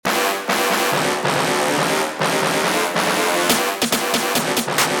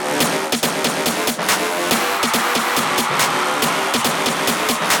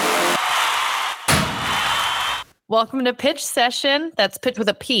Welcome to Pitch Session. That's pitch with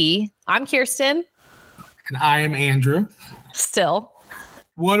a P. I'm Kirstin. And I am Andrew. Still.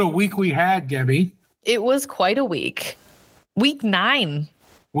 What a week we had, Gabby. It was quite a week. Week 9.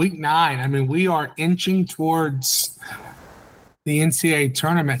 Week 9. I mean, we are inching towards the NCAA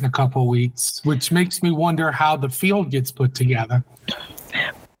Tournament in a couple of weeks, which makes me wonder how the field gets put together.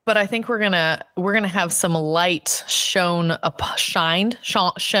 But I think we're gonna have some light shown upon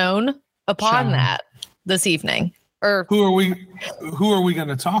that this evening. Or who are we going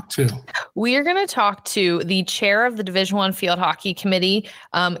to talk to? We are going to talk to the chair of the Division I Field Hockey Committee,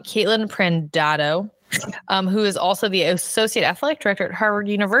 Caitlyn Prandato, who is also the associate athletic director at Harvard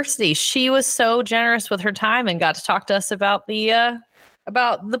University. She was so generous with her time and got to talk to us about the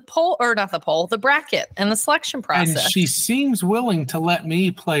bracket and the selection process. And she seems willing to let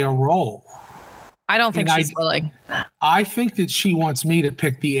me play a role. I don't think she's willing. I think that she wants me to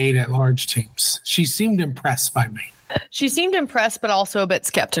pick the 8 at-large teams. She seemed impressed by me. She seemed impressed, but also a bit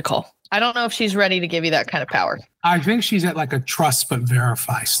skeptical. I don't know if she's ready to give you that kind of power. I think she's at like a trust but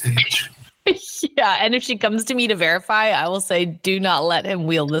verify stage. Yeah, and if she comes to me to verify, I will say, do not let him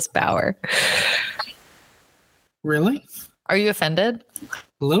wield this power. Really? Are you offended?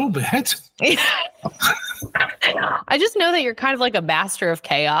 A little bit. I just know that you're kind of like a master of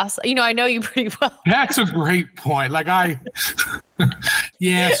chaos. You know, I know you pretty well. That's a great point.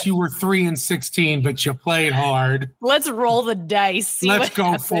 Yes, you were 3-16, but you played hard. Let's roll the dice. Let's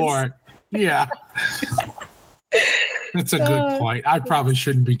go for it. Yeah. That's a good point. I probably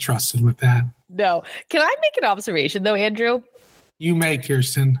shouldn't be trusted with that. No. Can I make an observation, though, Andrew? You may,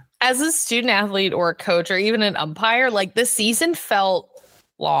 Kirstin. As a student athlete or a coach or even an umpire, like this season felt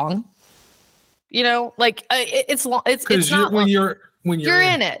long. You know, like it's long. It's not when long. you're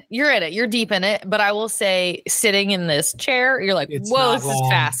in it. You're in it. You're deep in it. But I will say, sitting in this chair, you're like, whoa, this is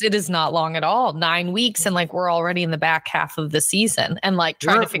fast. It is not long at all. 9 weeks, and like we're already in the back half of the season, and like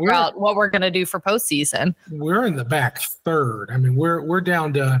trying to figure out what we're gonna do for postseason. We're in the back third. I mean, we're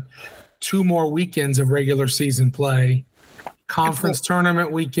down to 2 more weekends of regular season play, conference tournament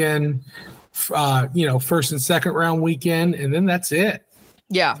weekend, first and second round weekend, and then that's it.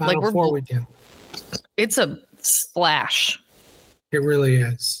 Yeah, Final like 4 weekend. It's a splash. It really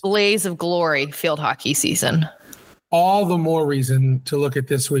is. Blaze of glory field hockey season. All the more reason to look at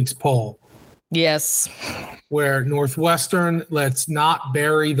this week's poll. Yes. Where Northwestern, let's not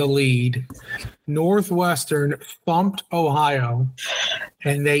bury the lead. Northwestern thumped Ohio,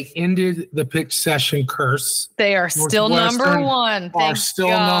 and they ended the pitch session curse. They are still number one.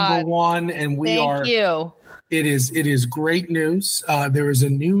 Number one, and Thank you. It is great news. There is a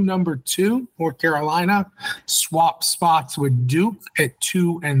new number 2, North Carolina, swap spots with Duke at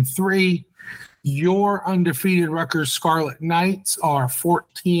 2 and 3. Your undefeated Rutgers Scarlet Knights are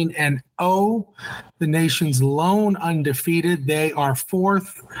 14 and 0. The nation's lone undefeated. They are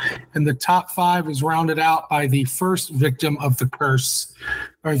 4th, and the top 5 is rounded out by the first victim of the curse,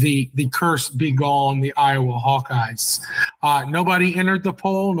 or the curse begone, the Iowa Hawkeyes. Nobody entered the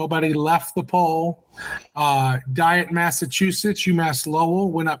poll. Nobody left the poll. Diet Massachusetts, UMass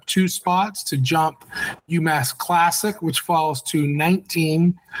Lowell went up 2 spots to jump UMass Classic, which falls to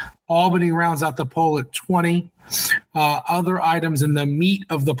 19. Albany rounds out the poll at 20. Other items in the meat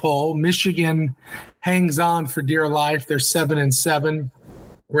of the poll: Michigan hangs on for dear life. They're 7-7,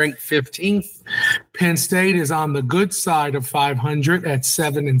 ranked 15th. Penn State is on the good side of 500 at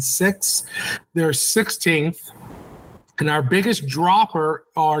 7-6. They're 16th. And our biggest dropper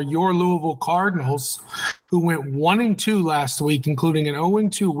are your Louisville Cardinals, who went 1-2 last week, including an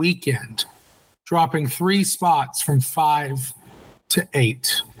 0-2 weekend, dropping 3 spots from 5 to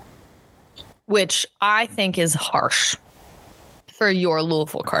 8. Which I think is harsh for your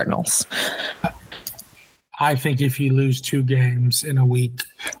Louisville Cardinals. I think if you lose 2 games in a week,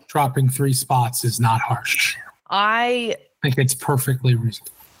 dropping 3 spots is not harsh. I think it's perfectly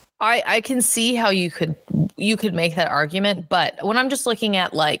reasonable. I can see how you could make that argument, but when I'm just looking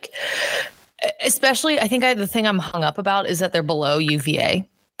at especially, I think the thing I'm hung up about is that they're below UVA,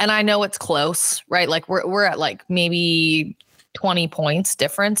 and I know it's close, right? Like we're at like maybe 20 points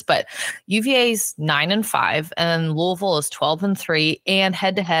difference, but UVA's 9-5 and Louisville is 12-3, and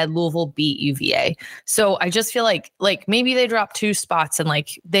head to head Louisville beat UVA. So I just feel like maybe they dropped 2 spots, and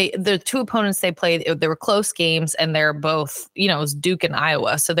like the 2 opponents they played, they were close games, and they're both, it was Duke and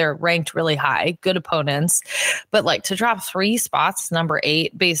Iowa. So they're ranked really high, good opponents, but like to drop 3 spots, number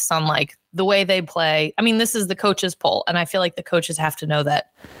 8, based on like the way they play. I mean, this is the coaches poll, and I feel like the coaches have to know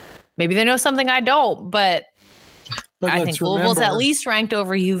that. Maybe they know something I don't, but I think Louisville's at least ranked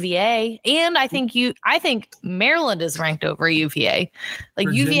over UVA, and I think Maryland is ranked over UVA. Like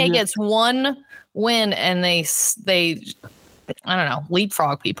Virginia, UVA gets one win and they I don't know,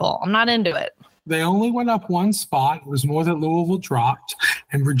 leapfrog people. I'm not into it. They only went up one spot. It was more that Louisville dropped,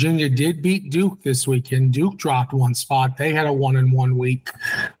 and Virginia did beat Duke this weekend. Duke dropped one spot. They had a 1-1 week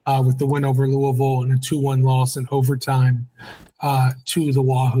with the win over Louisville and a 2-1 loss in overtime to the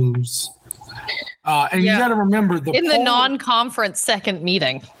Wahoos. And you got to remember the non-conference second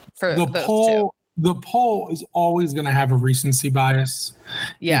meeting for those two. The poll is always going to have a recency bias.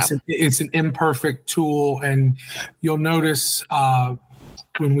 Yeah, it's an imperfect tool, and you'll notice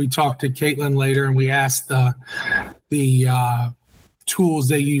when we talk to Caitlyn later and we ask the tools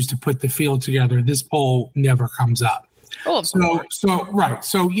they use to put the field together, this poll never comes up. Oh, so right.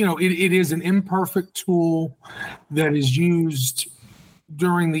 So, it is an imperfect tool that is used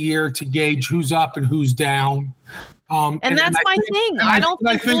during the year to gauge who's up and who's down. And that's my thing. I don't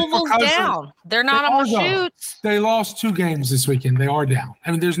think Louisville's down. They're not on the shoots. They lost 2 games this weekend. They are down.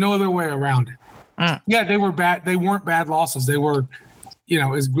 I mean, there's no other way around it. Yeah, they were bad. They weren't bad losses. They were,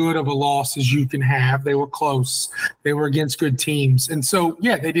 as good of a loss as you can have. They were close. They were against good teams. And so,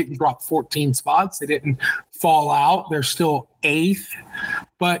 yeah, they didn't drop 14 spots. They didn't fall out. They're still 8th.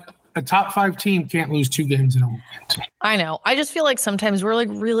 But a top 5 team can't lose 2 games in a weekend. I know. I just feel like sometimes we're like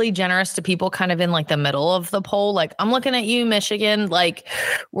really generous to people kind of in like the middle of the poll. Like, I'm looking at you, Michigan. Like,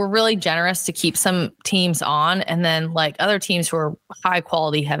 we're really generous to keep some teams on. And then like other teams who are high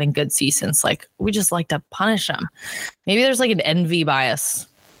quality having good seasons, like we just like to punish them. Maybe there's like an envy bias.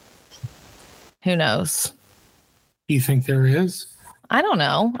 Who knows? You think there is? I don't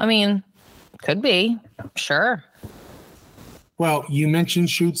know. I mean, could be. Sure. Well, you mentioned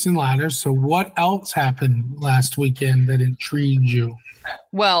Chutes and Ladders. So what else happened last weekend that intrigued you?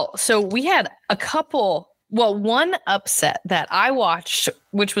 Well, so we had one upset that I watched,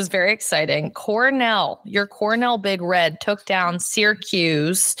 which was very exciting. Your Cornell Big Red took down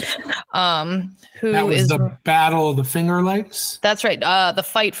Syracuse. That was the Battle of the Finger Lakes? That's right. The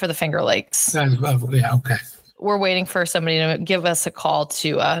fight for the Finger Lakes. Yeah, okay. We're waiting for somebody to give us a call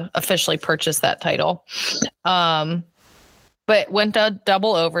to officially purchase that title. But went to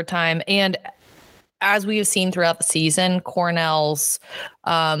double overtime. And as we have seen throughout the season, Cornell's,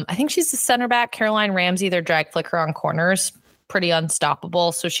 I think she's the center back, Caroline Ramsey, their drag flicker on corners, pretty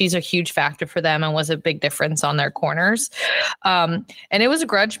unstoppable. So she's a huge factor for them and was a big difference on their corners. And it was a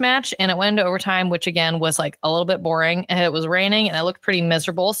grudge match and it went into overtime, which again was like a little bit boring, and it was raining and it looked pretty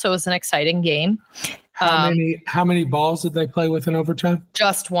miserable. So it was an exciting game. How many balls did they play with in overtime?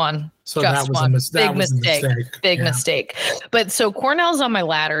 Just one. So that was a mistake. Big mistake. But so Cornell's on my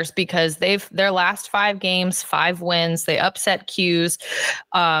ladders because their last 5 games, 5 wins. They upset Q's.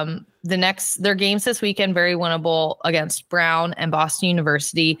 Their games this weekend, very winnable against Brown and Boston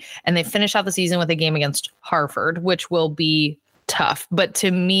University. And they finish out the season with a game against Harvard, which will be tough. But to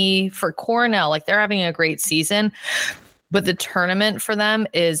me, for Cornell, like, they're having a great season. But the tournament for them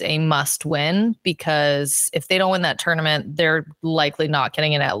is a must win, because if they don't win that tournament, they're likely not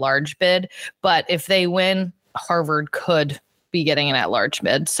getting an at-large bid. But if they win, Harvard could be getting an at-large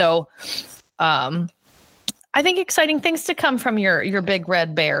bid. So I think exciting things to come from your Big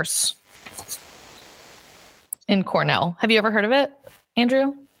Red Bears in Cornell. Have you ever heard of it,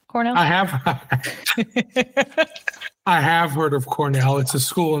 Andrew? Cornell? I have. I have heard of Cornell. It's a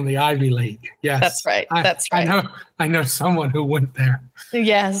school in the Ivy League. Yes, that's right. That's right. I know someone who went there.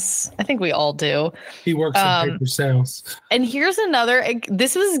 Yes, I think we all do. He works in paper sales. And here's another.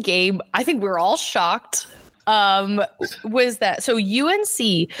 This was a game I think we were all shocked. Was that so?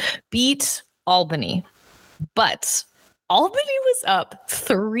 UNC beat Albany, but Albany was up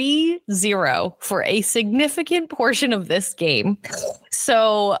 3-0 for a significant portion of this game.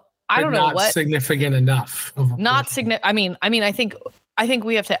 So I don't know what significant enough. Not significant. I mean, I think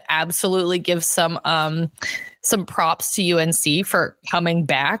we have to absolutely give some props to UNC for coming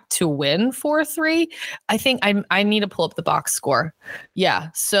back to win 4-3. I think I need to pull up the box score. Yeah.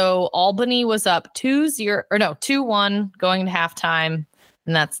 So Albany was up 2-1 going to halftime,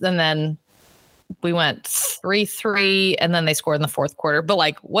 and then we went 3-3, and then they scored in the fourth quarter. But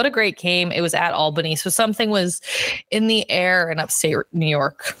like, what a great game. It was at Albany. So something was in the air in upstate New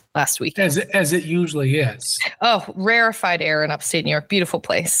York last week. As it usually is. Oh, rarefied air in upstate New York. Beautiful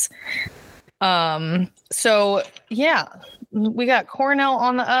place. So yeah, we got Cornell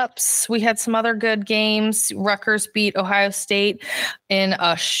on the ups. We had some other good games. Rutgers beat Ohio State in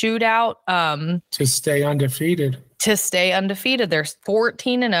a shootout. To stay undefeated. They're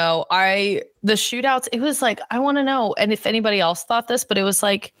 14-0. The shootouts, it was like, I want to know, and if anybody else thought this, but it was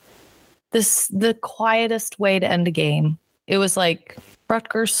like the quietest way to end a game. It was like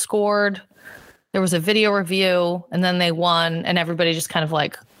Rutgers scored, there was a video review, and then they won, and everybody just kind of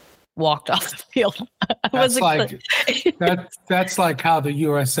like walked off the field. That's like how the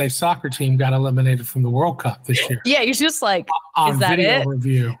USA soccer team got eliminated from the World Cup this year. Yeah, you're just like, on is that video it?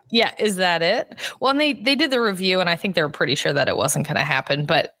 Review. Yeah, is that it? Well, and they did the review, and I think they were pretty sure that it wasn't going to happen,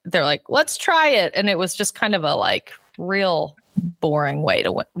 but they're like, let's try it. And it was just kind of a like real boring way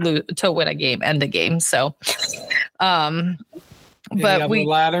to win a game, end a game. So, but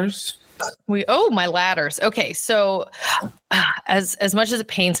ladders. My ladders. Okay, so as much as it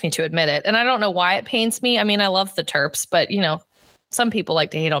pains me to admit it, and I don't know why it pains me. I mean, I love the Terps, but some people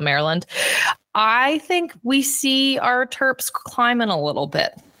like to hate on Maryland. I think we see our Terps climbing a little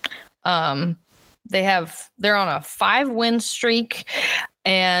bit. They're on a 5-win streak,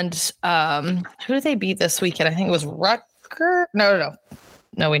 and who did they beat this weekend? I think it was Rutgers.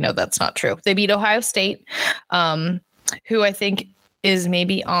 No, we know that's not true. They beat Ohio State, who I think is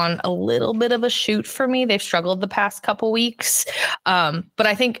maybe on a little bit of a shoot for me. They've struggled the past couple weeks. But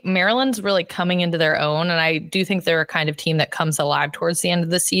I think Maryland's really coming into their own. And I do think they're a kind of team that comes alive towards the end of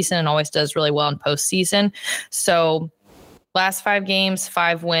the season and always does really well in postseason. So last 5 games,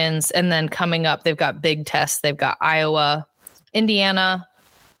 5 wins. And then coming up, they've got big tests. They've got Iowa, Indiana,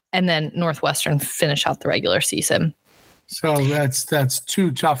 and then Northwestern finish out the regular season. So that's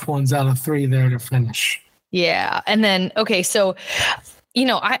 2 tough ones out of 3 there to finish. Yeah. And then, okay, so,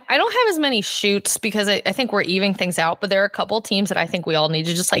 I don't have as many shoots because I think we're evening things out, but there are a couple of teams that I think we all need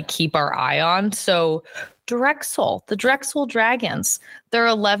to just like keep our eye on. So the Drexel Dragons, they're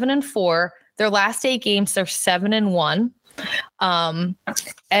 11-4. Their last 8 games, they're 7-1.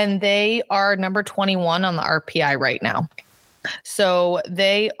 And they are number 21 on the RPI right now. So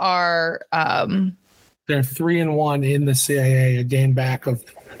they are, they're 3-1 in the CAA, a game back of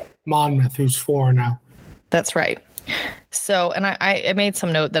Monmouth, who's 4 now. That's right. So, and I made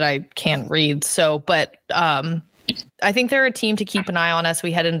some note that I can't read. So, but I think they're a team to keep an eye on as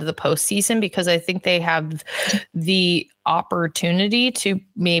we head into the postseason, because I think they have the opportunity to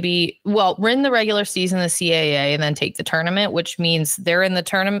maybe, win the regular season, the CAA, and then take the tournament, which means they're in the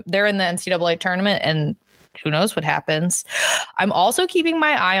NCAA tournament, and who knows what happens. I'm also keeping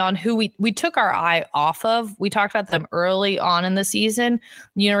my eye on who we took our eye off of. We talked about them early on in the season.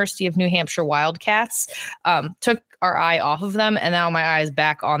 University of New Hampshire Wildcats took our eye off of them, and now my eye is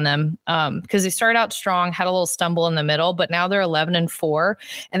back on them because they started out strong, had a little stumble in the middle, but now they're 11-4,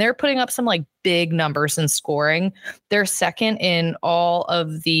 and they're putting up some like big numbers in scoring. They're second in all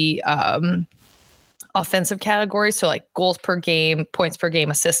of the offensive categories, so like goals per game, points per game,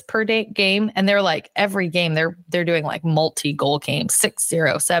 assists per game, and they're like every game they're doing like multi-goal games,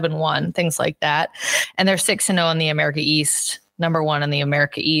 6-0, 7-1, things like that, and they're 6-0 in the America East, number 1 in the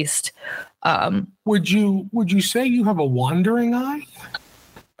America East. Would you say you have a wandering eye?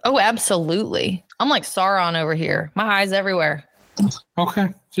 Oh, absolutely. I'm like Sauron over here. My eyes everywhere.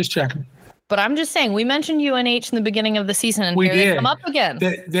 Okay, just checking. But I'm just saying, we mentioned UNH in the beginning of the season, and here they come up again.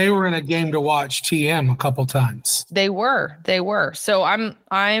 They were in a game to watch TM a couple times. They were. So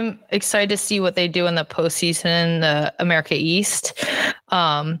I'm excited to see what they do in the postseason in the America East.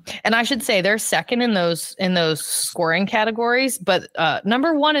 And I should say they're second in those scoring categories, but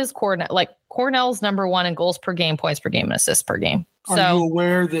number 1 is Cornell. Like Cornell's number 1 in goals per game, points per game, and assists per game. Are you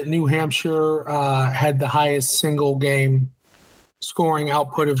aware that New Hampshire had the highest single game scoring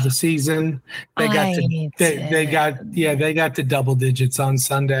output of the season? They got to double digits on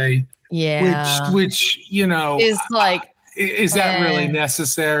Sunday. Yeah, which is like, is that really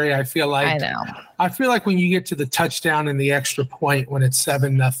necessary? I feel like when you get to the touchdown and the extra point, when it's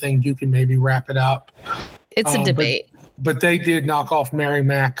 7-0, you can maybe wrap it up. It's a debate. But they did knock off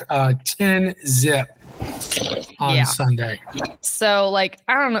Merrimack 10-0 on Sunday. So like,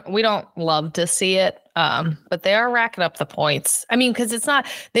 I don't know, we don't love to see it. But they are racking up the points. I mean, because it's not,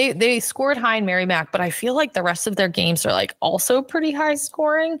 they scored high in Merrimack, but I feel like the rest of their games are like also pretty high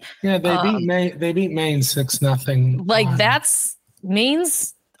scoring. Yeah, they beat Maine 6-0. Like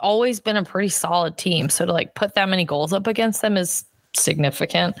Maine's always been a pretty solid team. So to like put that many goals up against them is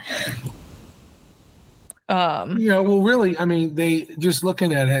significant. Really, I mean, they just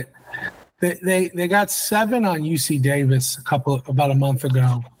looking at it, they got 7 on UC Davis about a month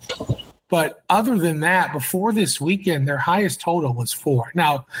ago. But other than that, before this weekend, their highest total was 4.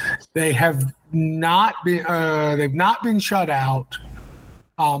 Now, they have not been shut out.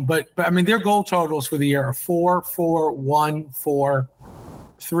 But I mean, their goal totals for the year are 4, 4, 1, 4,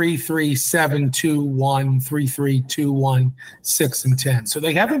 3, 3, 7, 2, 1, 3, 3, 2, 1, 6, and 10. So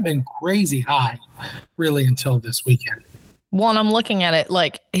they haven't been crazy high really until this weekend. Well, and I'm looking at it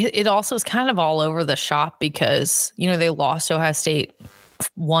like it also is kind of all over the shop because, they lost Ohio State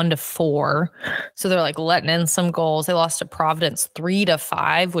 1-4. So they're like letting in some goals. They lost to Providence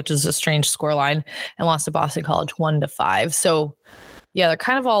 3-5, which is a strange scoreline, and lost to Boston College 1-5. So yeah, they're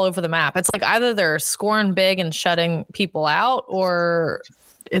kind of all over the map. It's like either they're scoring big and shutting people out, or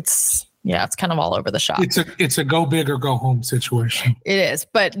it's kind of all over the shop. It's a go big or go home situation. It is.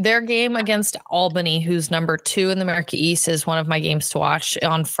 But their game against Albany, who's number 2 in the America East, is one of my games to watch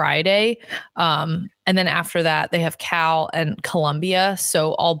on Friday. And then after that, they have Cal and Columbia.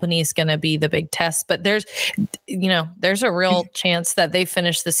 So Albany's going to be the big test. But there's a real chance that they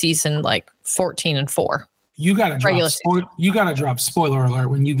finish the season like 14-4. You got to drop spoiler alert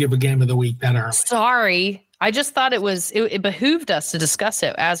when you give a game of the week that early. Sorry. I just thought it behooved us to discuss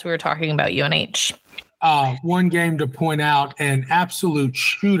it as we were talking about UNH. One game to point out, an absolute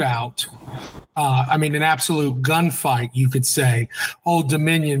shootout. An absolute gunfight, you could say. Old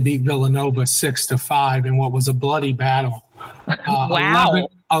Dominion beat Villanova 6-5 in what was a bloody battle. Wow.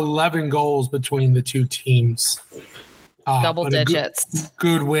 11 goals between the two teams. Double digits.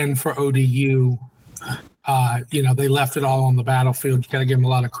 Good win for ODU. They left it all on the battlefield. You got to give them a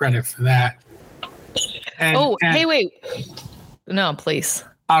lot of credit for that. Hey, wait. No, please.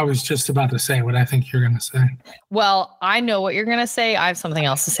 I was just about to say what I think you're going to say. Well, I know what you're going to say. I have something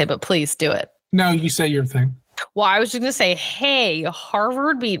else to say, but please do it. No, you say your thing. Well, I was just going to say, hey,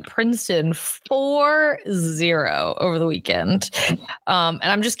 Harvard beat Princeton 4-0 over the weekend. And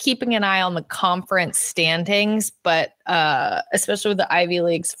I'm just keeping an eye on the conference standings, but especially with the Ivy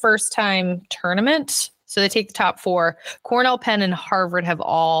League's first time tournament. So they take the top 4. Cornell, Penn, and Harvard have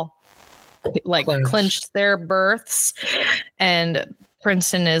all clinched their berths, and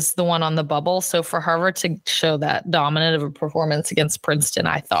Princeton is the one on the bubble. So for Harvard to show that dominant of a performance against Princeton,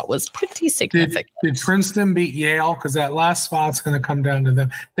 I thought was pretty significant. Did Princeton beat Yale? Because that last spot's going to come down to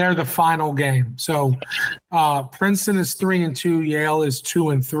them. They're the final game. So Princeton is 3-2. Yale is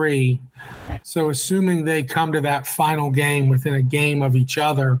 2-3. So assuming they come to that final game within a game of each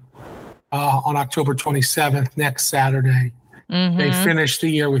other on October 27th, next Saturday, they finish the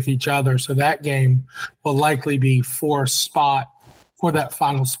year with each other. So that game will likely be for that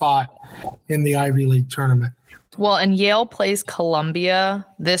final spot in the Ivy League tournament. Well, and Yale plays Columbia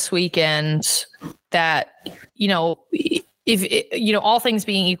this weekend. That, if all things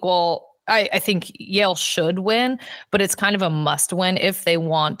being equal, I think Yale should win, but it's kind of a must win if they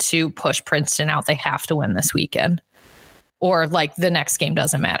want to push Princeton out. They have to win this weekend, or the next game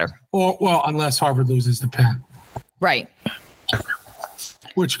doesn't matter. Well, unless Harvard loses to Penn. Right.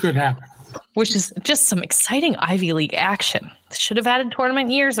 Which could happen. Which is just some exciting Ivy League action. Should have had a tournament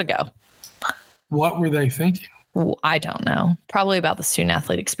years ago. What were they thinking? I don't know. Probably about the student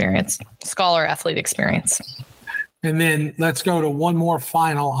athlete experience, scholar athlete experience. And then let's go to one more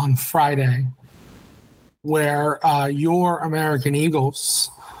final on Friday, where your American Eagles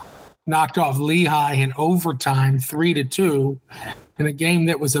knocked off Lehigh in overtime 3-2 in a game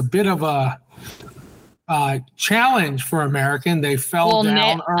that was a bit of a challenge for American. They fell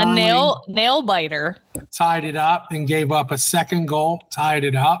down early. A nail biter. Tied it up and gave up a second goal, tied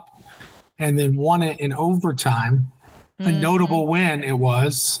it up, and then won it in overtime. A notable win it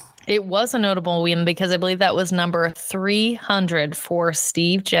was. It was a notable win because I believe that was number 300 for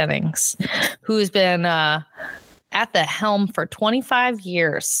Steve Jennings, who's been at the helm for 25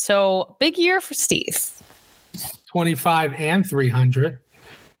 years. So big year for Steve. 25 and 300.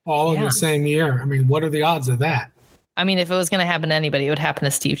 All in the same year. I mean, what are the odds of that? I mean, if it was going to happen to anybody, it would happen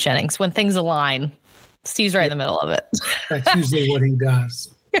to Steve Jennings. When things align, Steve's right in the middle of it. That's usually what he does.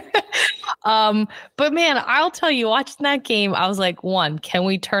 But man, I'll tell you, watching that game, I was like, one, can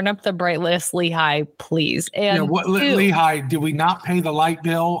we turn up the brightness, Lehigh, please? And Lehigh, did we not pay the light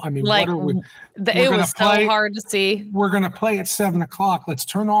bill? I mean, what are we? It was so hard to see. We're going to play at 7:00. Let's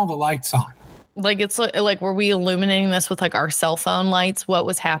turn all the lights on. It's were we illuminating this with our cell phone lights? What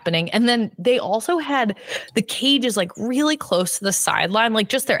was happening? And then they also had the cages really close to the sideline,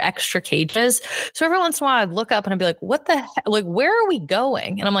 just their extra cages. So every once in a while I'd look up and I'd be like, what the heck? Where are we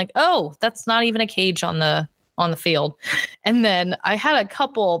going? And I'm like, oh, that's not even a cage on the field. And then I had a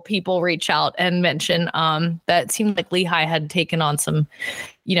couple people reach out and mention that it seemed like Lehigh had taken on some,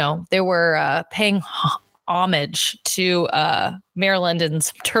 they were paying homage to Maryland and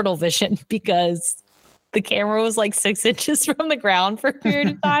Turtle Vision because the camera was 6 inches from the ground for a period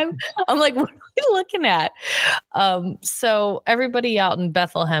of time. I'm like, what are we looking at? So everybody out in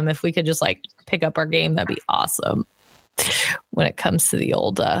Bethlehem, if we could just pick up our game, that'd be awesome when it comes to the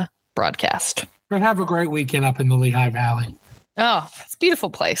old broadcast. But have a great weekend up in the Lehigh Valley. Oh, it's a beautiful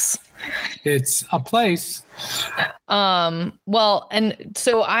place. It's a place. Well, and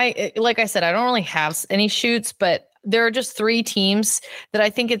so like I said, I don't really have any shoots, but there are just three teams that I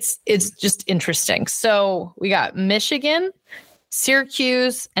think it's just interesting. So we got Michigan,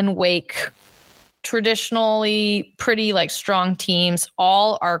 Syracuse, and Wake. Traditionally pretty like strong teams.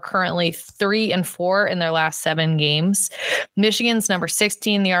 All are currently 3-4 in their last 7 games. Michigan's number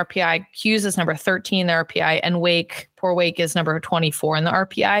 16 the RPI, Hughes is number 13 the RPI, and poor Wake is number 24 in the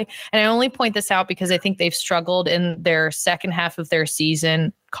RPI. And I only point this out because I think they've struggled in their second half of their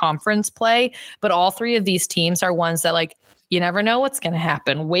season conference play, but all three of these teams are ones that like you never know what's going to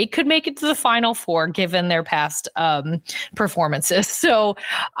happen. Wake could make it to the Final Four given their past performances. So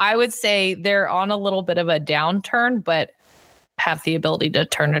I would say they're on a little bit of a downturn, but have the ability to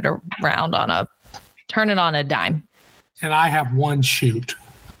turn it around on a dime. And I have one shoot.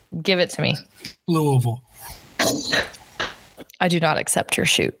 Give it to me. Louisville. I do not accept your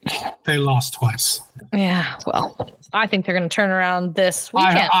shoot. They lost twice. Yeah, well, I think they're going to turn around this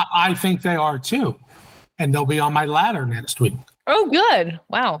weekend. I think they are too. And they'll be on my ladder next week. Oh, good.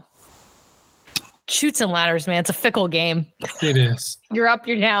 Wow. Shoots and ladders, man. It's a fickle game. It is. You're up,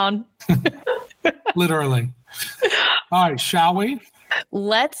 you're down. Literally. All right, shall we?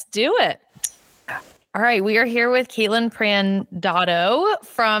 Let's do it. All right, we are here with Caitlyn Prandato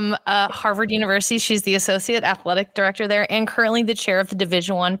from Harvard University. She's the Associate Athletic Director there and currently the Chair of the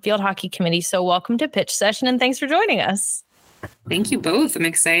Division I Field Hockey Committee. So welcome to Pitch Session and thanks for joining us. Thank you both. I'm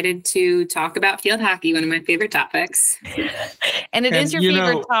excited to talk about field hockey, one of my favorite topics. And it is your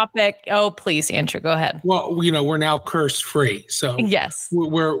favorite topic. Oh, please, Andrew, go ahead. Well, we're now curse free. So yes,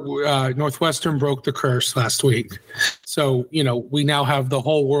 we're Northwestern broke the curse last week. So, we now have the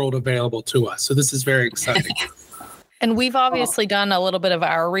whole world available to us. So this is very exciting. And we've obviously done a little bit of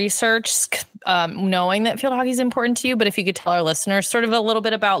our research, knowing that field hockey is important to you. But if you could tell our listeners sort of a little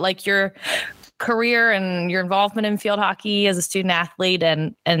bit about like your career and your involvement in field hockey as a student athlete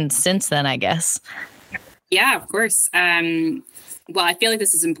and since then, I guess. Yeah, of course. Well, I feel like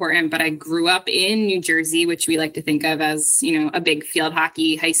this is important, but I grew up in New Jersey, which we like to think of as, a big field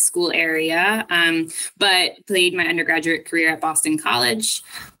hockey high school area, but played my undergraduate career at Boston College.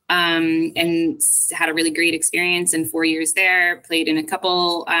 And had a really great experience in 4 years there, played in a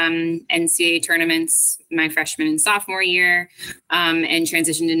couple NCAA tournaments my freshman and sophomore year, and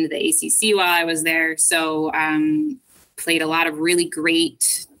transitioned into the ACC while I was there. So played a lot of really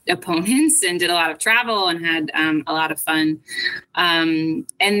great opponents and did a lot of travel and had a lot of fun. And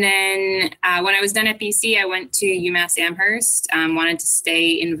then when I was done at BC, I went to UMass Amherst, wanted to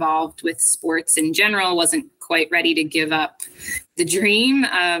stay involved with sports in general, wasn't quite ready to give up the dream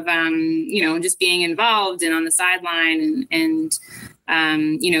of, just being involved and on the sideline and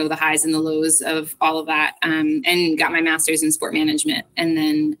the highs and the lows of all of that, and got my master's in sport management and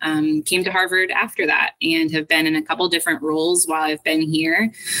then came to Harvard after that and have been in a couple different roles while I've been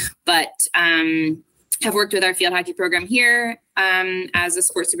here, but have worked with our field hockey program here as a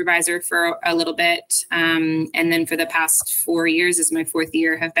sports supervisor for a little bit. And then for the past 4 years, this is my 4th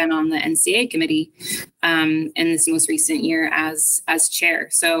year, have been on the NCAA committee, and this most recent year as chair.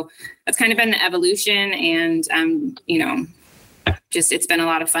 So that's kind of been the evolution and, just it's been a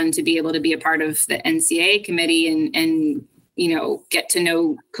lot of fun to be able to be a part of the NCAA committee and get to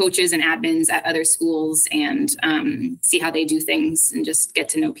know coaches and admins at other schools and see how they do things and just get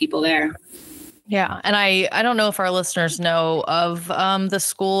to know people there. Yeah. And I don't know if our listeners know of the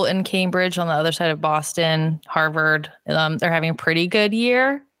school in Cambridge on the other side of Boston, Harvard. They're having a pretty good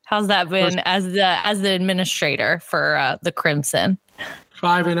year. How's that been as the administrator for the Crimson?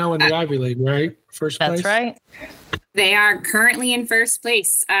 5-0 in the Ivy League, right? First place. That's right. They are currently in first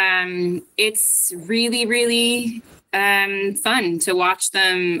place. It's really, really fun to watch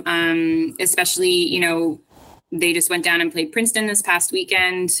them, especially, they just went down and played Princeton this past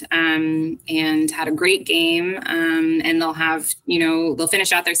weekend and had a great game. And they'll have, they'll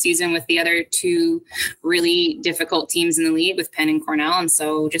finish out their season with the other 2 really difficult teams in the league with Penn and Cornell. And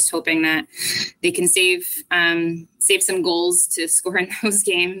so just hoping that they can save some goals to score in those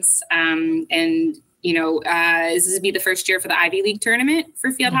games. This would be the first year for the Ivy League tournament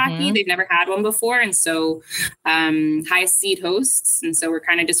for field hockey. They've never had one before. And so highest seed hosts. And so we're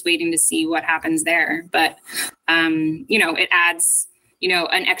kind of just waiting to see what happens there. But, it adds,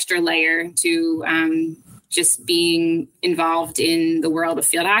 an extra layer to just being involved in the world of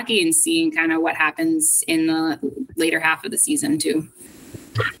field hockey and seeing kind of what happens in the later half of the season too.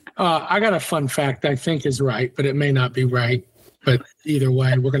 I got a fun fact I think is right, but it may not be right. But either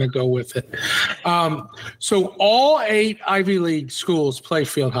way, we're going to go with it. So all 8 Ivy League schools play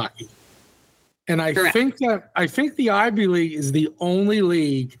field hockey. And I think the Ivy League is the only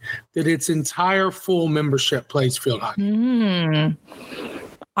league that its entire full membership plays field hockey.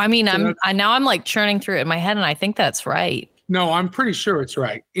 I mean, I'm like churning through it in my head, and I think that's right. No, I'm pretty sure it's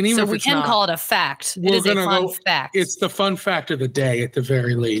right. And even so if we it's can not, call it a fact. It is a fun fact. It's the fun fact of the day at the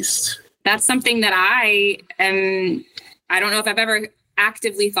very least. That's something that I don't know if I've ever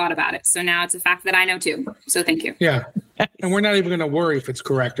actively thought about it. So now it's a fact that I know too. So thank you. Yeah. And we're not even going to worry if it's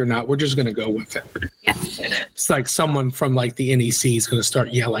correct or not. We're just going to go with it. Yeah. It's like someone from like the NEC is going to start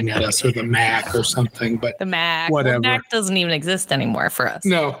yelling at us, or the MAC or something, but the MAC, whatever. The MAC doesn't even exist anymore for us.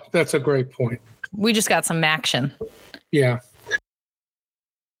 No, that's a great point. We just got some action. Yeah.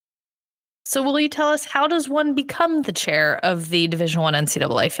 So will you tell us, how does one become the chair of the Division I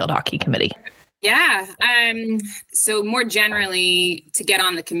NCAA Field Hockey Committee? Yeah. So more generally, to get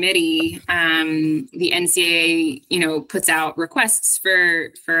on the committee, the NCAA, puts out requests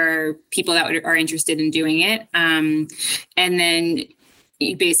for people that are interested in doing it. And then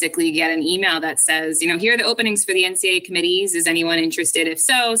you basically get an email that says, here are the openings for the NCAA committees. Is anyone interested? If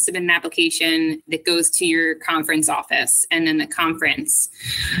so, submit an application that goes to your conference office, and then the conference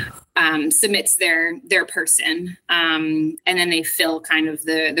submits their person, and then they fill kind of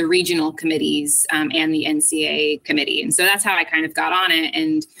the regional committees and the NCAA committee. And so that's how I kind of got on it.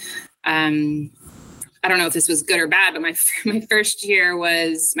 And I don't know if this was good or bad, but my first year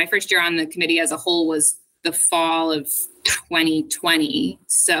on the committee as a whole was the fall of 2020.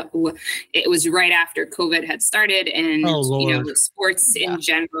 So it was right after COVID had started, and sports in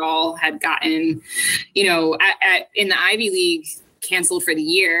general had gotten, in the Ivy League canceled for the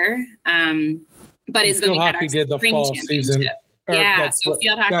year. But is when we had our did the fall season. Yeah, so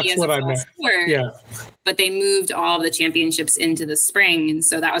field hockey is a fall sport. Yeah. But they moved all of the championships into the spring. And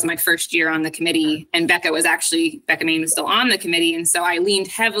so that was my first year on the committee. And Becca Main was still on the committee. And so I leaned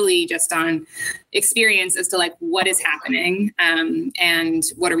heavily just on experience as to like what is happening and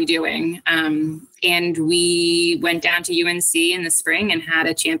what are we doing. And we went down to UNC in the spring and had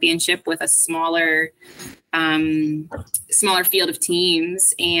a championship with a smaller field of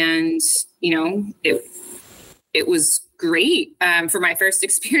teams. And, it was great for my first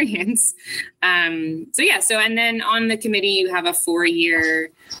experience. And then on the committee, you have a 4-year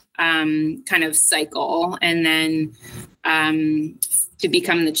kind of cycle. And then to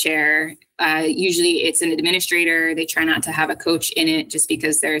become the chair, usually it's an administrator. They try not to have a coach in it just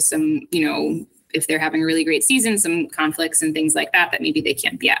because there's some, if they're having a really great season, some conflicts and things like that maybe they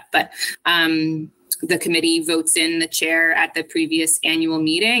can't be at. But the committee votes in the chair at the previous annual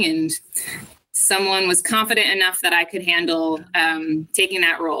meeting, and someone was confident enough that I could handle taking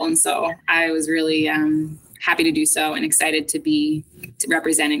that role. And so I was really happy to do so and excited to be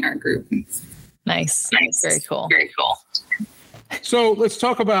representing our group. Nice. Very cool. So let's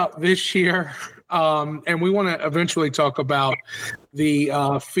talk about this year. And we want to eventually talk about the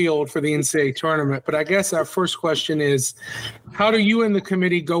field for the NCAA tournament. But I guess our first question is, how do you and the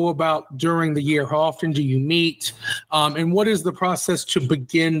committee go about during the year? How often do you meet? And what is the process to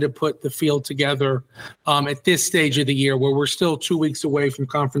begin to put the field together at this stage of the year, where we're still 2 weeks away from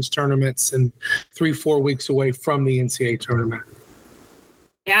conference tournaments and 3-4 weeks away from the NCAA tournament?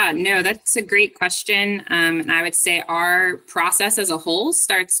 Yeah, no, that's a great question. And I would say our process as a whole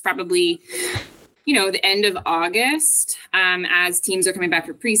starts probably the end of August, as teams are coming back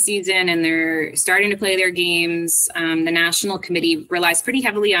for preseason and they're starting to play their games. The national committee relies pretty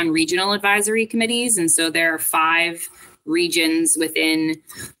heavily on regional advisory committees. And so there are 5 regions within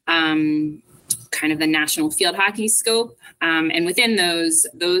kind of the national field hockey scope. And within those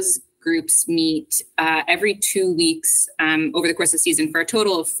groups meet every 2 weeks over the course of the season for a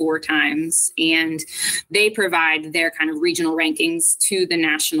total of 4 times. And they provide their kind of regional rankings to the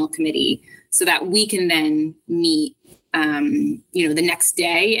national committee, so that we can then meet, the next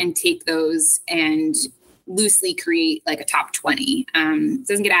day and take those and loosely create like a top 20. It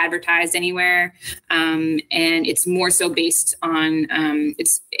doesn't get advertised anywhere. And it's more so based on,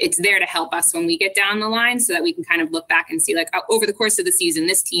 it's there to help us when we get down the line, so that we can kind of look back and see like over the course of the season,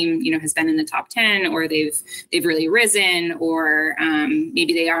 this team, has been in the top 10, or they've really risen, or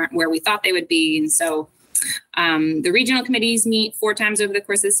maybe they aren't where we thought they would be. And so the regional committees meet 4 times over the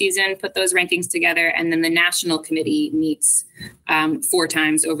course of the season, put those rankings together, and then the national committee meets 4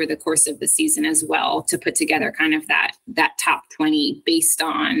 times over the course of the season as well, to put together kind of that top 20 based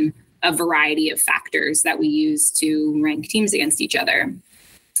on a variety of factors that we use to rank teams against each other.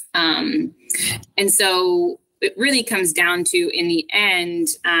 And so it really comes down to, in the end,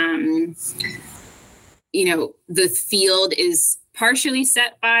 the field is partially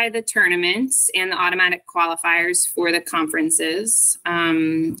set by the tournaments and the automatic qualifiers for the conferences.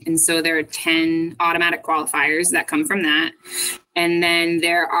 And so there are 10 automatic qualifiers that come from that. And then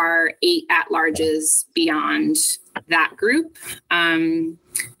there are 8 at-larges beyond that group. And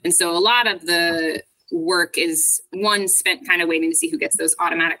so a lot of the work is spent kind of waiting to see who gets those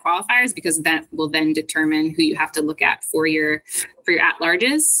automatic qualifiers, because that will then determine who you have to look at for your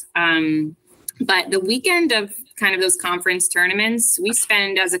at-larges. But the weekend of kind of those conference tournaments, we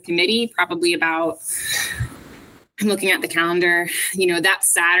spend as a committee probably about, I'm looking at the calendar, that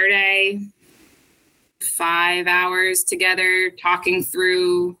Saturday, 5 hours together talking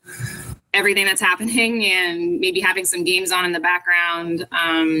through everything that's happening and maybe having some games on in the background.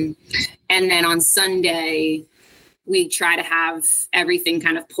 And then on Sunday, we try to have everything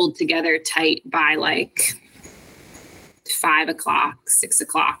kind of pulled together tight by like 5 o'clock, 6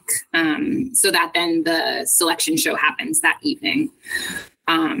 o'clock, so that then the selection show happens that evening.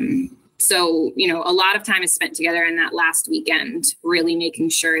 So, a lot of time is spent together in that last weekend, really making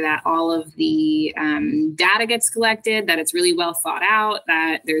sure that all of the data gets collected, that it's really well thought out,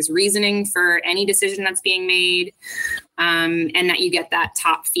 that there's reasoning for any decision that's being made, and that you get that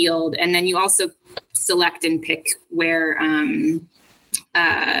top field. And then you also select and pick where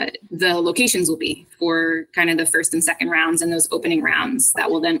the locations will be for kind of the first and second rounds and those opening rounds that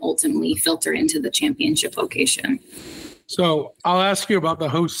will then ultimately filter into the championship location. So I'll ask you about the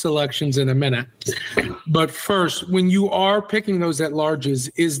host selections in a minute. But first, when you are picking those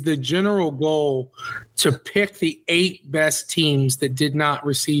at-larges, is the general goal to pick the 8 best teams that did not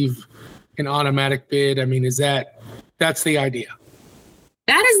receive an automatic bid? I mean, that's the idea?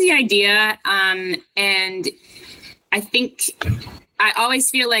 That is the idea. And I think I always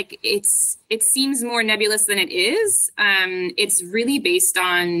feel like it seems more nebulous than it is. It's really based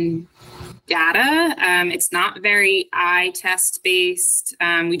on data. It's not very eye test based.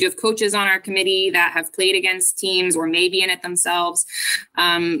 We do have coaches on our committee that have played against teams or maybe in it themselves.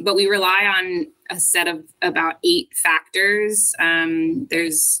 But we rely on a set of about 8 factors.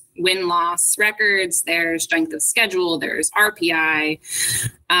 There's win-loss records, there's strength of schedule, there's RPI,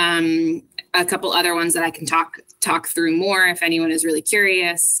 a couple other ones that I can talk through more if anyone is really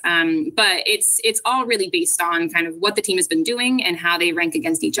curious. But it's all really based on kind of what the team has been doing and how they rank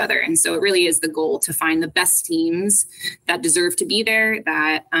against each other. And so it really is the goal to find the best teams that deserve to be there,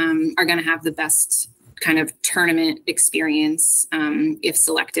 that are going to have the best kind of tournament experience if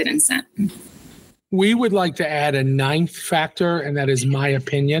selected and sent. We would like to add a 9th factor, and that is my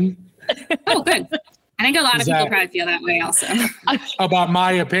opinion. Oh, good. I think a lot of people probably feel that way also. About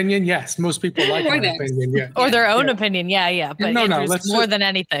my opinion, yes. Most people like my opinion, yeah. Or their own opinion, yeah. But let's more than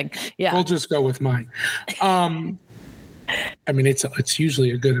anything, yeah. We'll just go with mine. I mean, it's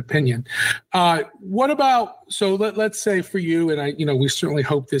usually a good opinion. What about, so let's say for you, and we certainly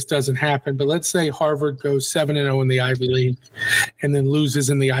hope this doesn't happen, but let's say Harvard goes 7-0 in the Ivy League and then loses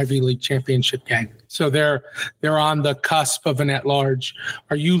in the Ivy League championship game. So they're on the cusp of an at-large.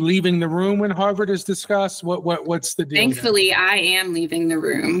 Are you leaving the room when Harvard is discussed? What's the deal? Thankfully, I am leaving the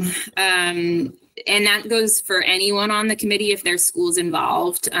room. And that goes for anyone on the committee if there's schools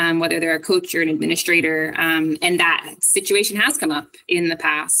involved, whether they're a coach or an administrator. And that situation has come up in the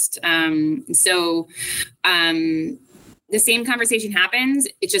past. So the same conversation happens.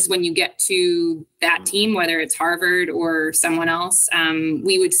 It's just when you get to that team, whether it's Harvard or someone else,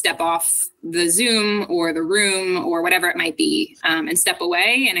 we would step off the Zoom or the room or whatever it might be and step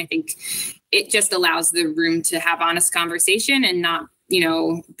away. And I think it just allows the room to have honest conversation and not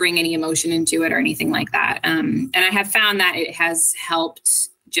bring any emotion into it or anything like that. And I have found that it has helped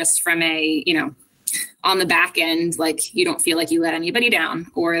just from on the back end, like you don't feel like you let anybody down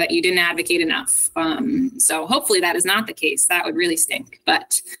or that you didn't advocate enough. So hopefully that is not the case. That would really stink.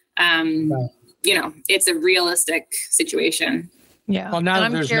 But, it's a realistic situation. Yeah. Well, now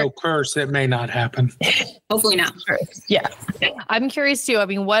that there's no curse, it may not happen. Hopefully not. Yeah. I'm curious too. I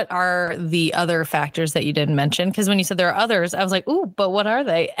mean, what are the other factors that you didn't mention? Because when you said there are others, I was like, ooh, but what are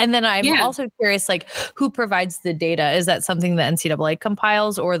they? And then I'm also curious, like, who provides the data? Is that something the NCAA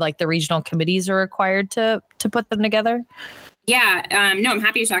compiles or like the regional committees are required to put them together? Yeah. No, I'm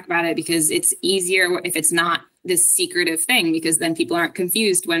happy to talk about it because it's easier if it's not this secretive thing, because then people aren't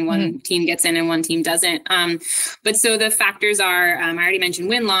confused when one team gets in and one team doesn't. But so the factors are, I already mentioned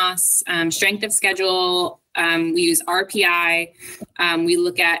win-loss, strength of schedule. We use RPI. We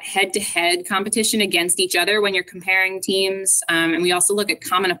look at head-to-head competition against each other when you're comparing teams. And we also look at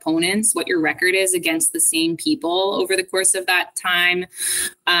common opponents, what your record is against the same people over the course of that time.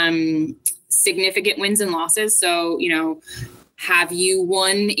 Significant wins and losses. So, have you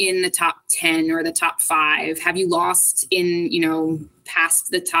won in the top 10 or the top 5? Have you lost in,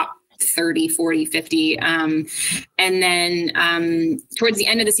 past the top 30, 40, 50? And then towards the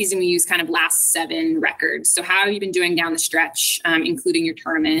end of the season, we use kind of last 7 records. So how have you been doing down the stretch, including your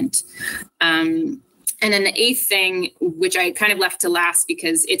tournament? And then the 8th thing, which I kind of left to last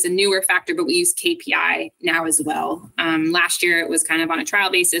because it's a newer factor, but we use KPI now as well. Last year, it was kind of on a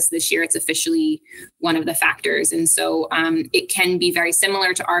trial basis. This year, it's officially one of the factors. And so it can be very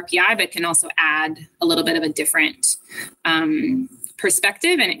similar to RPI, but can also add a little bit of a different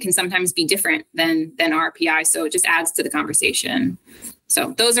perspective. And it can sometimes be different than RPI. So it just adds to the conversation.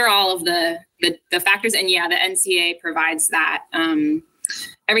 So those are all of the factors. And yeah, the NCAA provides that.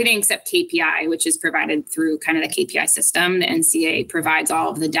 Everything except KPI, which is provided through kind of the KPI system. The NCAA provides all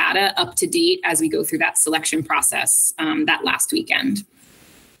of the data up to date as we go through that selection process that last weekend.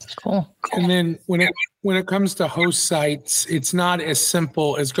 Cool. And then when it comes to host sites, it's not as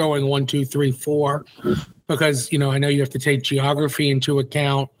simple as going 1, 2, 3, 4, because I know you have to take geography into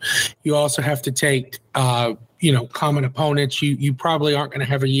account. You also have to take common opponents. You probably aren't going to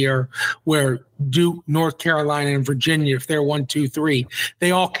have a year where Duke, North Carolina, and Virginia, if they're 1, 2, 3,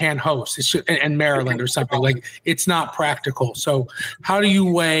 they all can host. It's just, and Maryland or something. Like, it's not practical. So how do you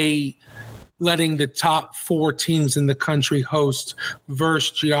weigh letting the top 4 teams in the country host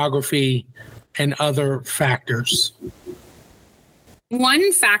versus geography and other factors?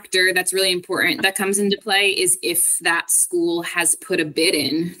 One factor that's really important that comes into play is if that school has put a bid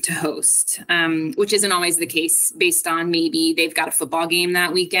in to host, which isn't always the case based on maybe they've got a football game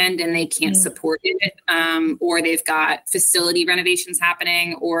that weekend and they can't support it, or they've got facility renovations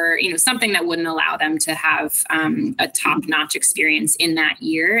happening, or something that wouldn't allow them to have a top-notch experience in that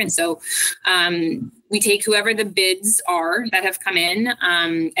year. And so we take whoever the bids are that have come in,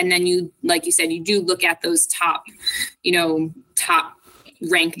 and then you, like you said, you do look at those top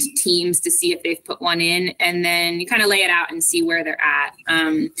ranked teams to see if they've put one in, and then you kind of lay it out and see where they're at.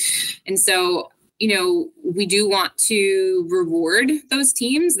 And so, we do want to reward those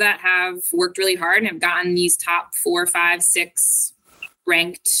teams that have worked really hard and have gotten these top 4, 5, 6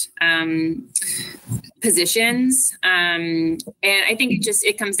 ranked positions. And I think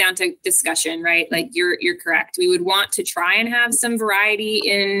it comes down to discussion, right? Like you're correct. We would want to try and have some variety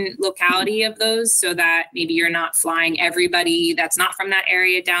in locality of those so that maybe you're not flying everybody that's not from that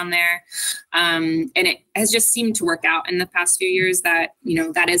area down there. And it has just seemed to work out in the past few years that,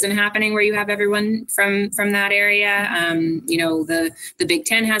 that isn't happening where you have everyone from that area. The Big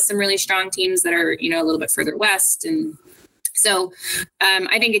Ten has some really strong teams that are, a little bit further west. And so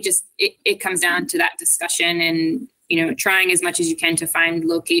I think it comes down to that discussion and, trying as much as you can to find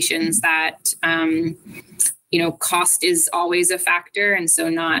locations that, cost is always a factor. And so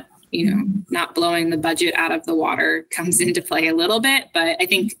not blowing the budget out of the water comes into play a little bit. But I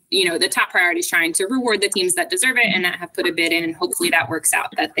think, the top priority is trying to reward the teams that deserve it and that have put a bid in. And hopefully that works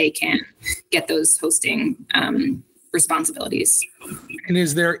out, that they can get those hosting responsibilities. And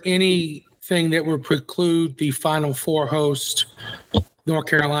is there anything that would preclude the Final Four host, North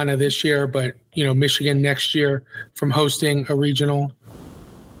Carolina this year, but Michigan next year, from hosting a regional,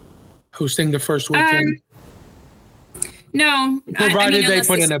 hosting the first weekend? No, provided they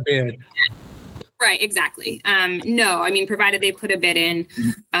put in a bid. Right, exactly. No, provided they put a bid in,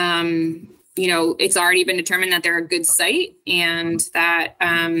 it's already been determined that they're a good site and that,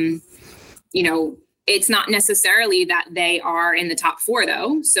 it's not necessarily that they are in the top 4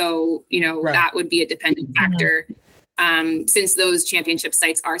 though. So, right. That would be a dependent factor since those championship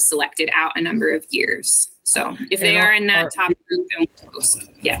sites are selected out a number of years. So if they are in that top group, then we'll host.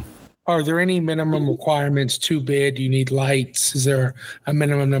 Yeah. Are there any minimum requirements to bid? Do you need lights? Is there a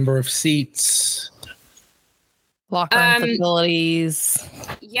minimum number of seats? Locker room facilities?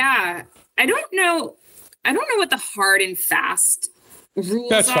 Yeah. I don't know what the hard and fast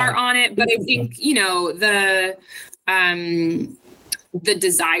rules are on it, but I think, the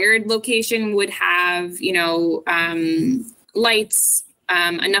desired location would have, lights,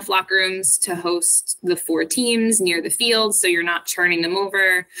 enough locker rooms to host the 4 teams near the field, so you're not churning them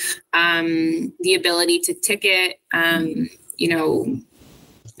over. The ability to ticket, a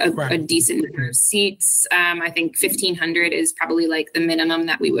decent number of seats. I think 1,500 is probably like the minimum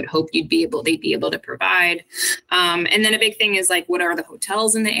that we would hope they'd be able to provide. And then a big thing is like, what are the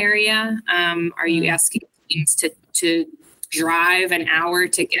hotels in the area? Are you asking teams to drive an hour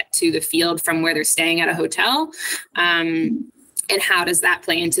to get to the field from where they're staying at a hotel? And how does that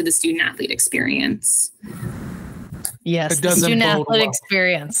play into the student athlete experience? Yes, the student athlete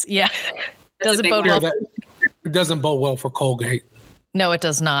experience. Yeah. Doesn't bode well. It doesn't bode well for Colgate. No, it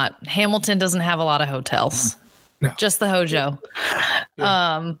does not. Hamilton doesn't have a lot of hotels. No. Just the Hojo.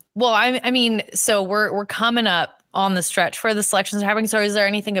 Yeah. Well, I mean, so we're coming up on the stretch for the selections happening. So is there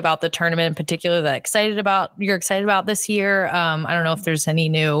anything about the tournament in particular you're excited about this year? I don't know if there's any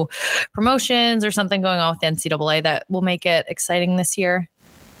new promotions or something going on with the NCAA that will make it exciting this year.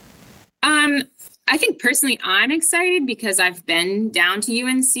 I think personally I'm excited because I've been down to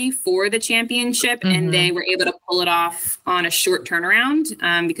UNC for the championship and they were able to pull it off on a short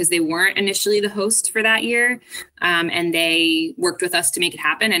turnaround because they weren't initially the host for that year. And they worked with us to make it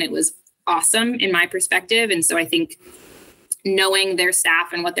happen. And it was awesome in my perspective. And so I think knowing their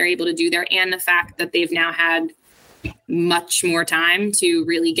staff and what they're able to do there and the fact that they've now had much more time to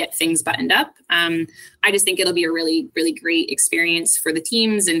really get things buttoned up. I just think it'll be a really, really great experience for the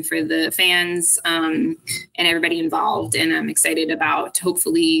teams and for the fans and everybody involved. And I'm excited about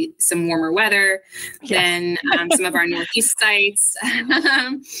hopefully some warmer weather than some of our Northeast sites.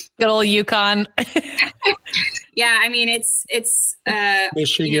 Good old UConn. Yeah, I mean, it's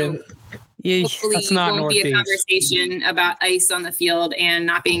Michigan. Hopefully That's not won't Northeast. be a conversation about ice on the field and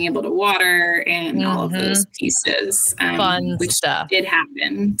not being able to water and all of those pieces. Fun which stuff. Did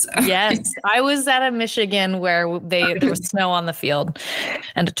happen. So. Yes. I was at a Michigan where there was snow on the field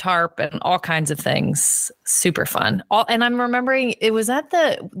and a tarp and all kinds of things. Super fun. And I'm remembering it was at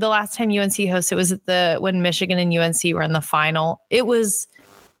the last time UNC hosted, it was when Michigan and UNC were in the final. It was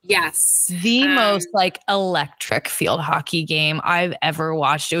the most electric field hockey game I've ever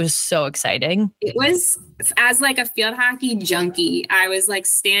watched. It was so exciting. It was, as a field hockey junkie, I was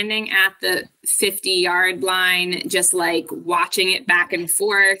standing at the 50-yard line, just watching it back and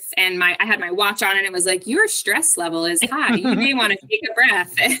forth. And I had my watch on and it was your stress level is high. You may want to take a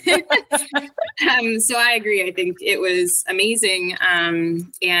breath. So I agree. I think it was amazing.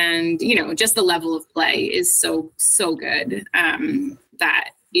 And, just the level of play is so good that,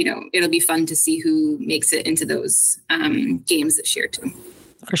 it'll be fun to see who makes it into those games this year too.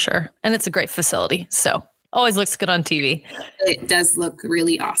 For sure. And it's a great facility. So always looks good on TV. It does look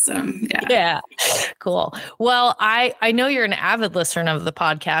really awesome. Yeah. Cool. Well, I know you're an avid listener of the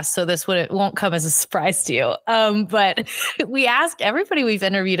podcast, so won't come as a surprise to you. But we ask everybody we've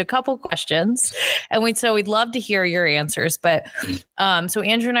interviewed a couple questions, and we'd love to hear your answers. But so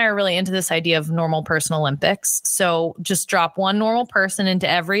Andrew and I are really into this idea of normal person Olympics. So just drop one normal person into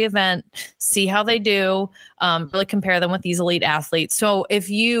every event, see how they do, really compare them with these elite athletes. So if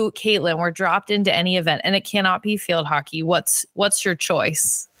you, Caitlyn, were dropped into any event and it cannot be field hockey, what's your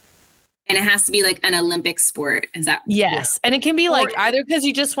choice? And it has to be an Olympic sport. Is that? Yes. And it can be either because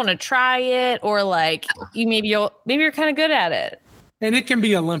you just want to try it or maybe you're kind of good at it. And it can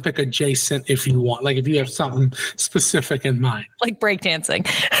be Olympic adjacent if you want, if you have something specific in mind. Like breakdancing.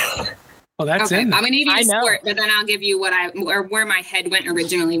 Well, that's okay. in. I'm going to give you a sport, but then I'll give you where my head went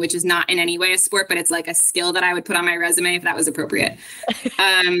originally, which is not in any way a sport, but it's a skill that I would put on my resume if that was appropriate.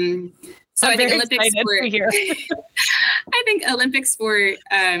 So I think Olympic sport. I think Olympic sport.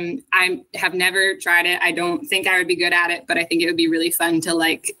 I have never tried it. I don't think I would be good at it, but I think it would be really fun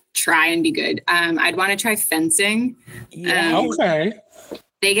to try and be good. I'd want to try fencing. Okay.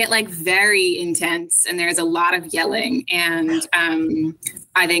 They get very intense, and there's a lot of yelling, and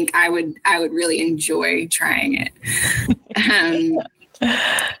I think I would really enjoy trying it.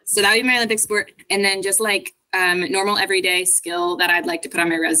 So that would be my Olympic sport, and then just normal everyday skill that I'd like to put on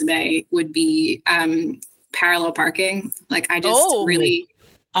my resume would be parallel parking.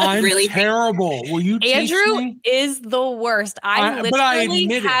 I'm really terrible. Will you teach Andrew me? Is the worst. I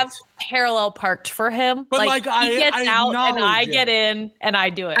literally have parallel parked for him. But he gets out and I get in and I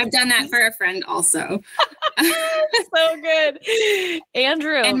do it. I've done that for a friend also. So good.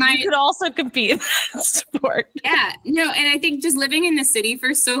 Andrew, you could also compete in that sport. Yeah. No, and I think just living in the city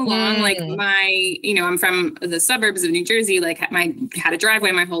for so long, I'm from the suburbs of New Jersey, had a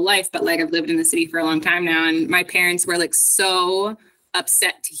driveway my whole life, but I've lived in the city for a long time now. And my parents were so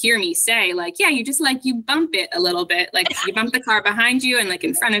upset to hear me say you just you bump it a little bit, you bump the car behind you and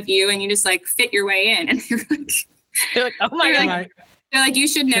in front of you and you just fit your way in, and they're like, oh my God. They're you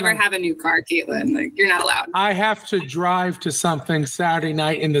should never have a new car, Caitlyn. You're not allowed. I have to drive to something Saturday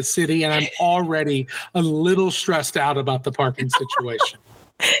night in the city and I'm already a little stressed out about the parking situation.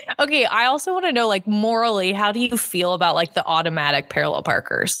 Okay, I also want to know, morally, how do you feel about the automatic parallel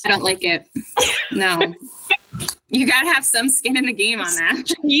parkers? I don't like it. No. You got to have some skin in the game on that.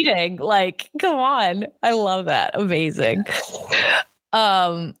 Cheating. Come on. I love that. Amazing.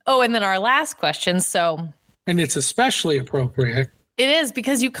 And then our last question. And it's especially appropriate. It is,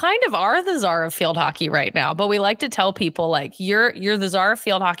 because you kind of are the czar of field hockey right now, but we like to tell people you're the czar of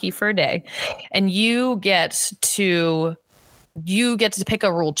field hockey for a day and you get to pick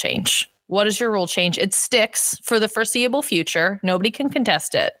a rule change. What is your rule change? It sticks for the foreseeable future. Nobody can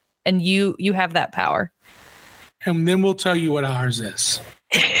contest it. And you have that power. And then we'll tell you what ours is.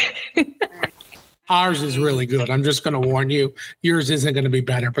 Ours is really good. I'm just going to warn you. Yours isn't going to be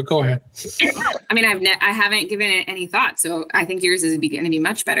better, but go ahead. I mean, I haven't given it any thought, so I think yours is going to be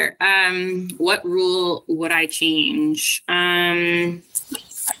much better. What rule would I change?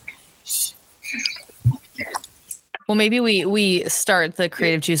 Well, maybe we start the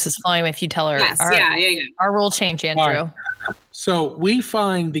creative juices flowing if you tell her. Yes, yeah. Our rule change, Andrew. Right. So we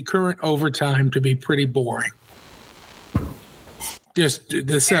find the current overtime to be pretty boring. Just the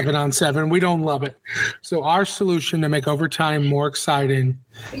 7-on-7. We don't love it. So our solution to make overtime more exciting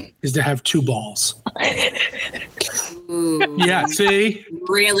is to have 2 balls. Ooh. Yeah, see?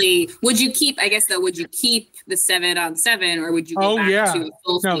 Really? Would you keep the 7-on-7 or would you go back to a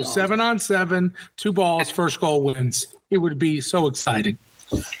full field? 7-on-7, 2 balls, first goal wins. It would be so exciting.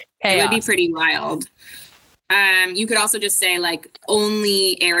 It would be pretty wild. You could also just say like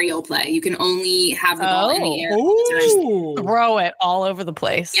only aerial play. You can only have the ball in the air. Throw it all over the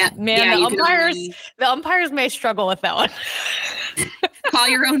place. Yeah. Man, the umpires may struggle with that one. Call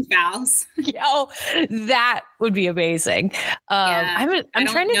your own fouls. That would be amazing. I'm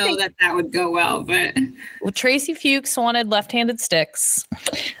trying to think that would go well, but Tracy Fuchs wanted left-handed sticks.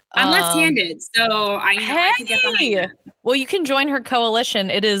 I'm left-handed, so I could get behind that. Well, you can join her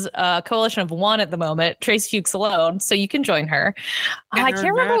coalition. It is a coalition of 1 at the moment. Tracy Fuchs alone, so you can join her. I can't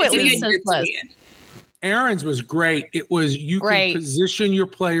remember what Lisa's was. Aaron's was great. It was you can position your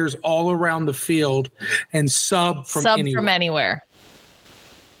players all around the field and sub from anywhere.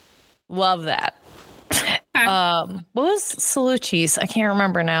 Love that. What was Salucci's? I can't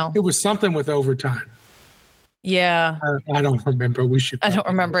remember now. It was something with overtime. Yeah. I don't remember. I don't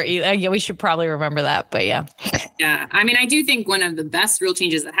remember either. Yeah, we should probably remember that, but yeah. Yeah. I mean, I do think one of the best rule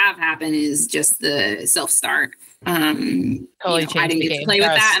changes that have happened is just the self-start. Totally changed I didn't the get game. to play with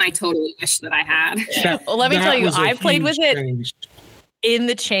that, and I totally wish that I had. Well, let me tell you, I played with it change. in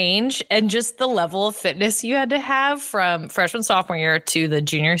the change, and just the level of fitness you had to have from freshman, sophomore year to the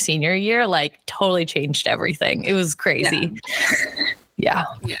junior, senior year, like totally changed everything. It was crazy. Yeah.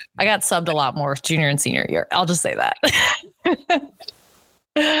 I got subbed a lot more junior and senior year. I'll just say that.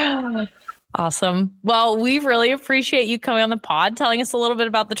 Awesome. Well, we really appreciate you coming on the pod, telling us a little bit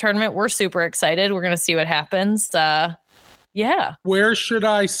about the tournament. We're super excited. We're going to see what happens. Yeah. Where should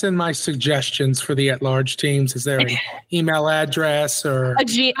I send my suggestions for the at-large teams? Is there an email address or a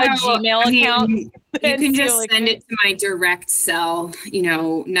Gmail account? You can just send it to my direct cell,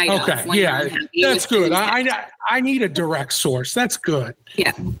 night off. Yeah, that's good. I need a direct source. That's good.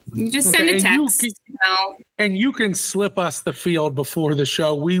 Yeah. You just send a text. And you can slip us the field before the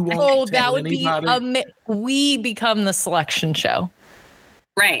show. We won't. Oh, that would anybody. We become the selection show.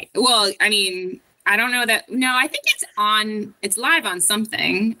 Right. Well, I mean, I don't know that. No, I think it's live on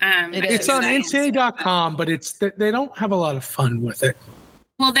something. It's on NCAA.com, but they don't have a lot of fun with it.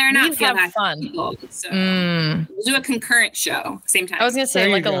 Well, they're not fun. People, so we'll do a concurrent show same time. I was going to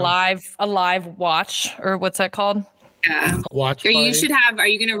say like a live watch, or what's that called? Yeah. Watch. Or you should have. Are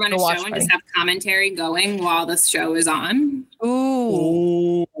you going to run a show and just have commentary going while the show is on?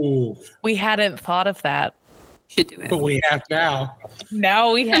 Ooh. We hadn't thought of that. Should do it. But we have now.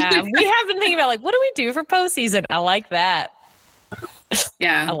 Now we have. We have been thinking about like, what do we do for postseason? I like that.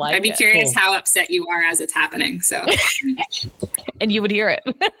 Yeah. I'd be curious how upset you are as it's happening. So. And you would hear it.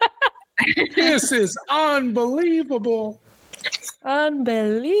 This is unbelievable.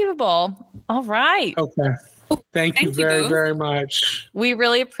 Unbelievable. All right. Okay. Thank you very, very much. We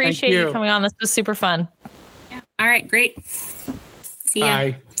really appreciate you coming on. This was super fun. Yeah. All right. Great. See ya.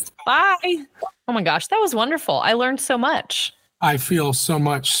 Bye. Bye. Oh my gosh, that was wonderful. I learned so much. I feel so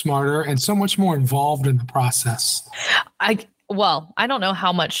much smarter and so much more involved in the process. I don't know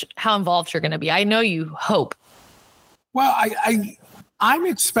how involved you're going to be. I know you hope. Well, I'm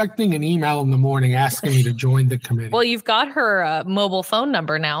expecting an email in the morning asking me to join the committee. Well, you've got her mobile phone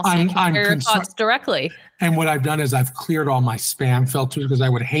number now, so you can hear your thoughts directly. And what I've done is I've cleared all my spam filters because I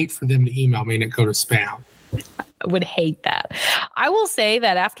would hate for them to email me and it go to spam. I would hate that. I will say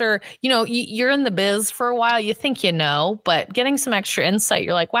that after, you're in the biz for a while, you think but getting some extra insight,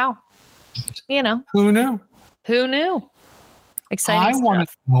 you're like, wow, Who knew? Exciting I stuff. want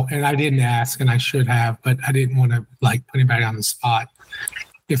to know, and I didn't ask, and I should have, but I didn't want to put anybody on the spot.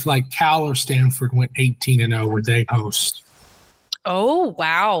 If Cal or Stanford went 18-0, would they host? Oh,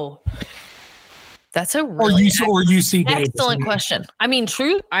 wow. That's a really excellent question. I mean,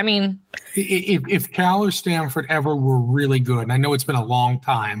 if Cal or Stanford ever were really good, and I know it's been a long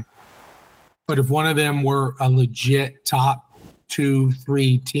time, but if one of them were a legit top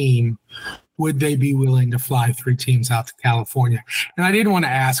 2-3 team, would they be willing to fly 3 teams out to California? And I didn't want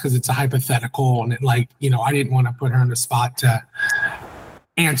to ask because it's a hypothetical, and I didn't want to put her in the spot to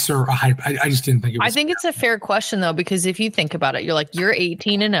answer a hype. I just didn't think it was. I think it's a fair question though, because if you think about it, you're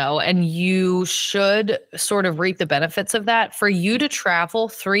 18-0 and you should sort of reap the benefits of that. For you to travel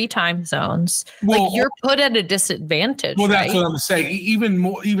 3 time zones, you're put at a disadvantage. Well, that's right? what I'm saying.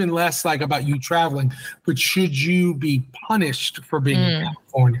 Even less about you traveling, but should you be punished for being in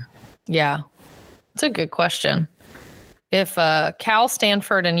California? Yeah. It's a good question. If Cal,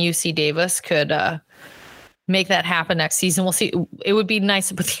 Stanford, and UC Davis could make that happen next season, we'll see. It would be nice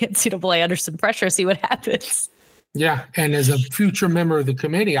to put the NCAA under some pressure, see what happens. Yeah, and as a future member of the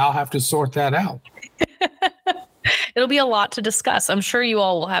committee, I'll have to sort that out. It'll be a lot to discuss. I'm sure you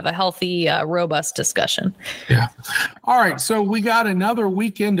all will have a healthy, robust discussion. Yeah. All right, so we got another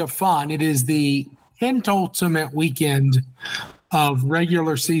weekend of fun. It is the penultimate weekend of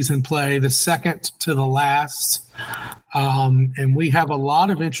regular season play, the second to the last. And we have a lot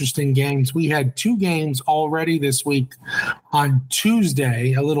of interesting games. We had 2 games already this week on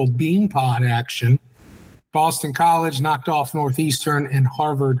Tuesday, a little bean pod action. Boston College knocked off Northeastern, and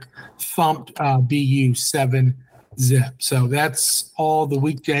Harvard thumped BU 7-0. So that's all the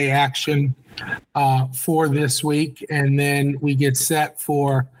weekday action for this week. And then we get set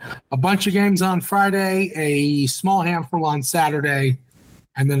for a bunch of games on Friday, a small handful on Saturday,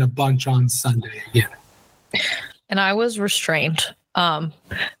 and then a bunch on Sunday again. And I was restrained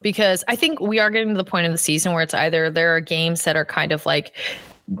because I think we are getting to the point of the season where it's either there are games that are kind of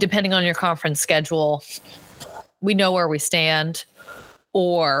depending on your conference schedule, we know where we stand,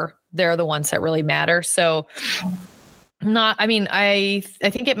 or they're the ones that really matter. So I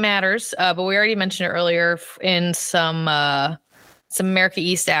think it matters, but we already mentioned it earlier in some America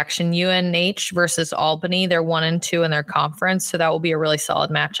East action. UNH versus Albany, they're 1-2 in their conference, so that will be a really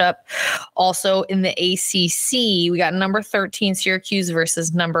solid matchup. Also in the ACC, we got number 13 Syracuse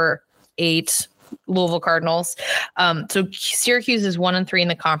versus number 8 Louisville Cardinals. So Syracuse is 1-3 in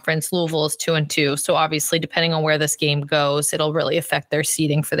the conference. Louisville is 2-2. So obviously, depending on where this game goes, it'll really affect their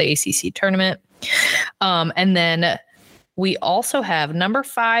seeding for the ACC tournament. And then we also have number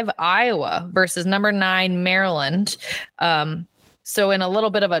 5 Iowa versus number 9 Maryland. So in a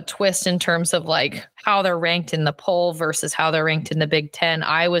little bit of a twist in terms of how they're ranked in the poll versus how they're ranked in the Big Ten.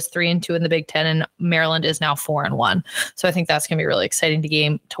 Iowa's 3-2 in the Big Ten, and Maryland is now 4-1. So I think that's going to be a really exciting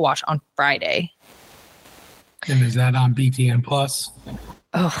game to watch on Friday. And is that on BTN Plus?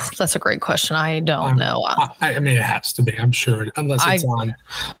 Oh, that's a great question. I don't know. I mean, it has to be. I'm sure, unless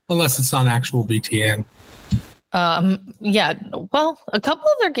it's on actual BTN. Yeah. Well, a couple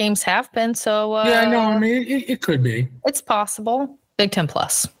of their games have been. So yeah, no, I mean, it could be. It's possible. Big Ten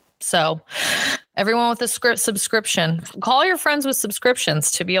Plus. So everyone with a subscription, call your friends with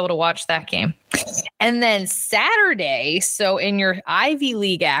subscriptions to be able to watch that game. And then Saturday, so in your Ivy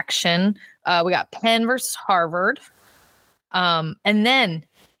League action, we got Penn versus Harvard. And then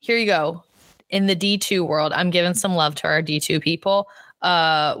here you go. In the D2 world, I'm giving some love to our D2 people.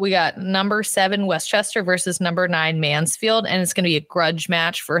 We got number 7 Westchester versus number 9 Mansfield, and it's going to be a grudge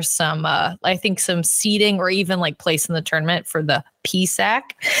match for some, I think, some seeding or even place in the tournament for the PSAC.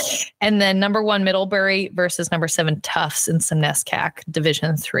 And then number 1 Middlebury versus number 7 Tufts in some NESCAC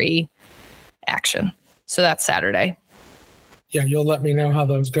Division 3 action. So that's Saturday. Yeah, you'll let me know how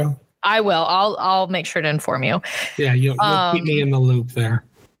those go. I will. I'll make sure to inform you. Yeah, you'll keep me in the loop there.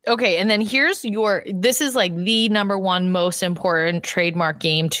 Okay, and then this is the number 1 most important trademark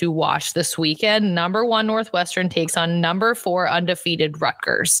game to watch this weekend. Number 1 Northwestern takes on number 4 undefeated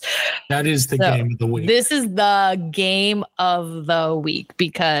Rutgers. That is the game of the week. This is the game of the week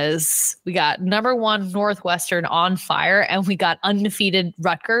because we got number 1 Northwestern on fire, and we got undefeated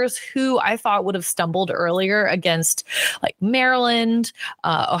Rutgers, who I thought would have stumbled earlier against Maryland,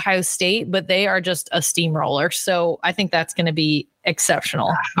 Ohio State, but they are just a steamroller. So I think that's going to be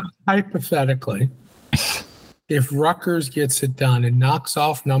exceptional. Hypothetically, if Rutgers gets it done and knocks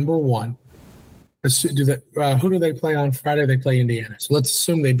off number 1, who do they play on Friday? They play Indiana. So let's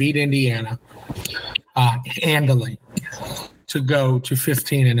assume they beat Indiana handily to go to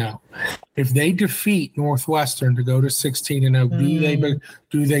 15-0. If they defeat Northwestern to go to 16-0,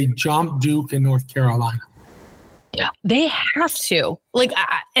 do they jump Duke and North Carolina? Yeah, they have to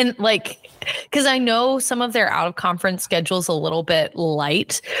because I know some of their out of conference schedule's a little bit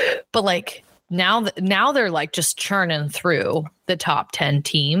light, but now they're just churning through the top 10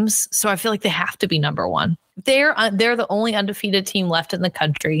 teams. So I feel like they have to be number 1. They're the only undefeated team left in the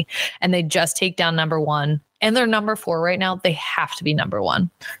country, and they just take down number 1. And they're number 4 right now. They have to be number 1.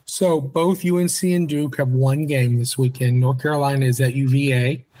 So both UNC and Duke have one game this weekend. North Carolina is at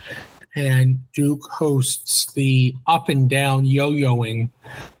UVA, and Duke hosts the up and down yo-yoing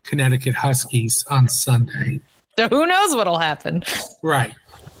Connecticut Huskies on Sunday. So who knows what'll happen? Right.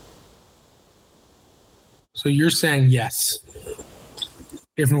 So you're saying yes.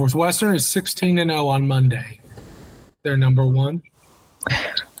 If Northwestern is 16-0 on Monday, they're number 1?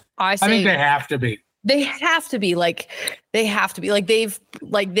 I think they have to be. They have to be they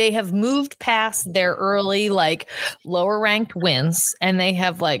have moved past their early lower ranked wins, and they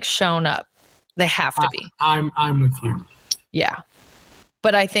have shown up. They have to be. I'm with you. Yeah.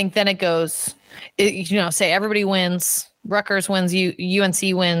 But I think then it goes, say everybody wins, Rutgers wins,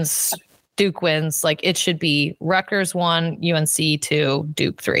 UNC wins, Duke wins. It should be Rutgers 1, UNC 2,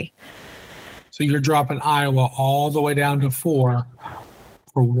 Duke 3. So you're dropping Iowa all the way down to 4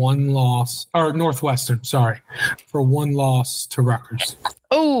 for one loss, or Northwestern, sorry, for one loss to Rutgers.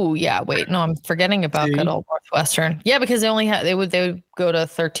 Oh yeah, wait, no, I'm forgetting about good old Northwestern. Yeah, because they would go to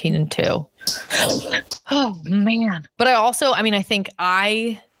 13-2. Oh man, but I think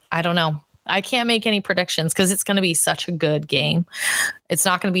I don't know. I can't make any predictions because it's going to be such a good game. It's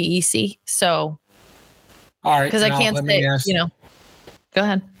not going to be easy. So, all right, because I can't say, go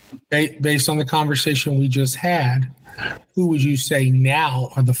ahead. Based on the conversation we just had, who would you say now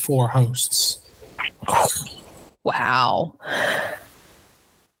are the 4 hosts? Wow.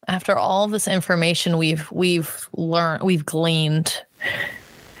 After all this information we've learned, we've gleaned.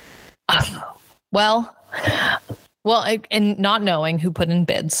 Well, and not knowing who put in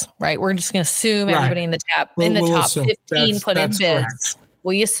bids, right? We're just going to assume everybody in the top 15 put in bids. Correct.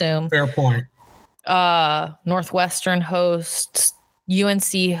 We assume. Fair point. Northwestern hosts,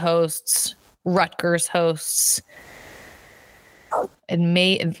 UNC hosts, Rutgers hosts. And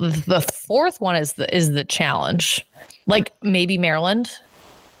the 4th one is the challenge. Maybe Maryland.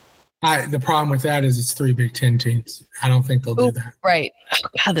 The problem with that is it's 3 Big Ten teams. I don't think they'll do that. Right.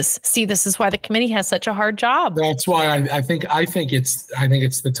 God, this is why the committee has such a hard job. That's why I think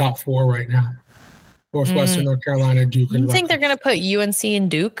it's the top 4 right now. Northwestern, North Carolina, Duke. You think they're going to put UNC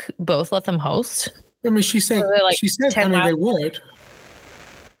and Duke, both let them host? I mean, she said they would.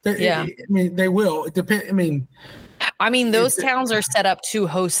 They will. It depends. Those towns are set up to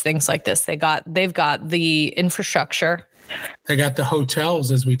host things like this. They've got the infrastructure. They got the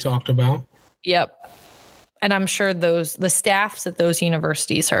hotels, as we talked about. Yep. And I'm sure the staffs at those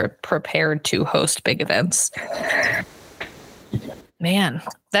universities are prepared to host big events. Man,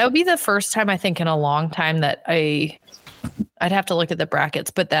 that would be the first time I think in a long time that I'd have to look at the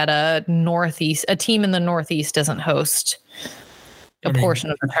brackets, but that a team in the Northeast doesn't host a portion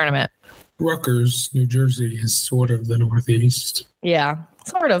of the tournament. Rutgers, New Jersey is sort of the Northeast. Yeah,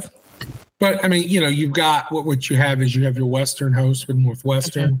 sort of. But you've got what you have is you have your Western host with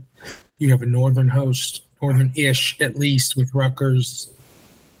Northwestern. Mm-hmm. You have a Northern host, Northern-ish at least, with Rutgers.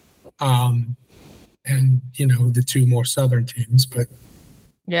 And the 2 more Southern teams, but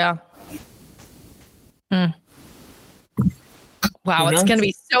yeah. Wow, it's going to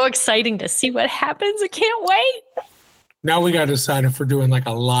be so exciting to see what happens. I can't wait. Now we got to decide if we're doing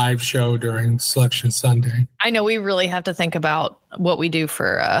a live show during Selection Sunday. I know we really have to think about what we do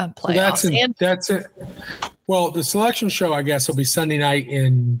for playoffs. So that's it. Well, the selection show, I guess, will be Sunday night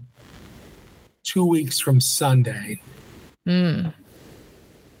in 2 weeks from Sunday.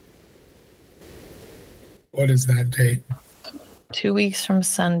 What is that date? 2 weeks from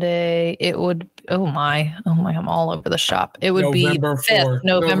Sunday. It would. Oh my! I'm all over the shop. It would November be 5th,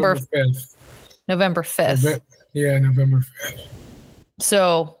 November 5th. November 5th. Yeah, November 5th.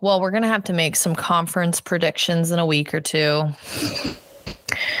 So, we're going to have to make some conference predictions in a week or 2.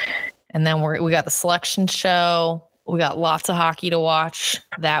 And then we got the selection show. We got lots of hockey to watch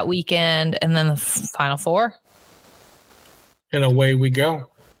that weekend. And then the Final Four. And away we go.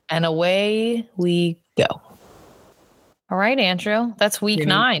 All right, Andrew. That's week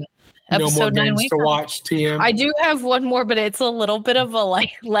 9. Episode 9 to watch, TM. I do have one more, but it's a little bit of a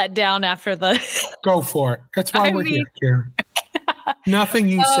letdown after the. Go for it. That's why we're here, Karen. Nothing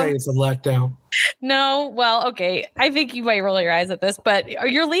you say is a letdown. No, well, okay. I think you might roll your eyes at this, but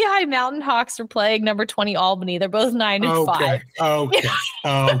your Lehigh Mountain Hawks are playing number 20 Albany. They're both 9-5. Okay.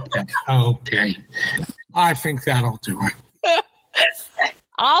 I think that'll do it.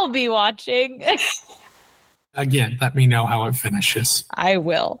 I'll be watching. Again, let me know how it finishes. I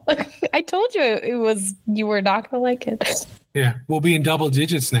will. I told you you were not going to like it. Yeah, we'll be in double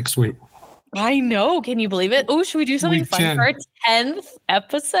digits next week. I know. Can you believe it? Oh, should we do something fun for our 10th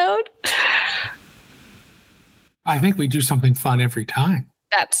episode? I think we do something fun every time.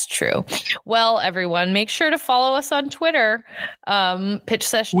 That's true. Well, everyone, make sure to follow us on Twitter. Pitch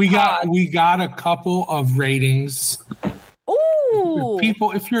Session. We got a couple of ratings. Ooh.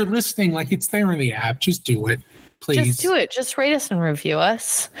 People, if you're listening, like it's there in the app, just do it, please. Just do it. Just rate us and review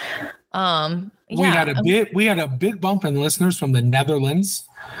us. We had a big bump in listeners from the Netherlands.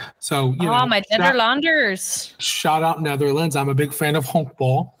 So my Netherlanders. Shout out Netherlands. I'm a big fan of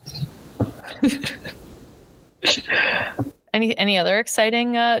honkball. Any other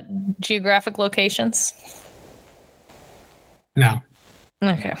exciting geographic locations? No.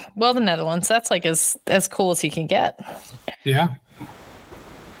 Okay. Well, the Netherlands, that's like as cool as you can get. Yeah.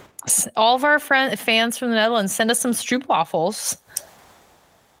 All of our fans from the Netherlands, send us some stroopwafels.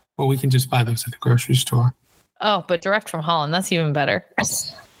 Well, we can just buy those at the grocery store. Oh, but direct from Holland. That's even better.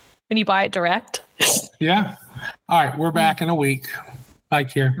 When you buy it direct. Yeah. All right. We're back in a week. Bye,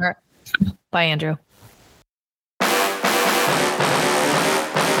 Kier. All right. Bye, Andrew.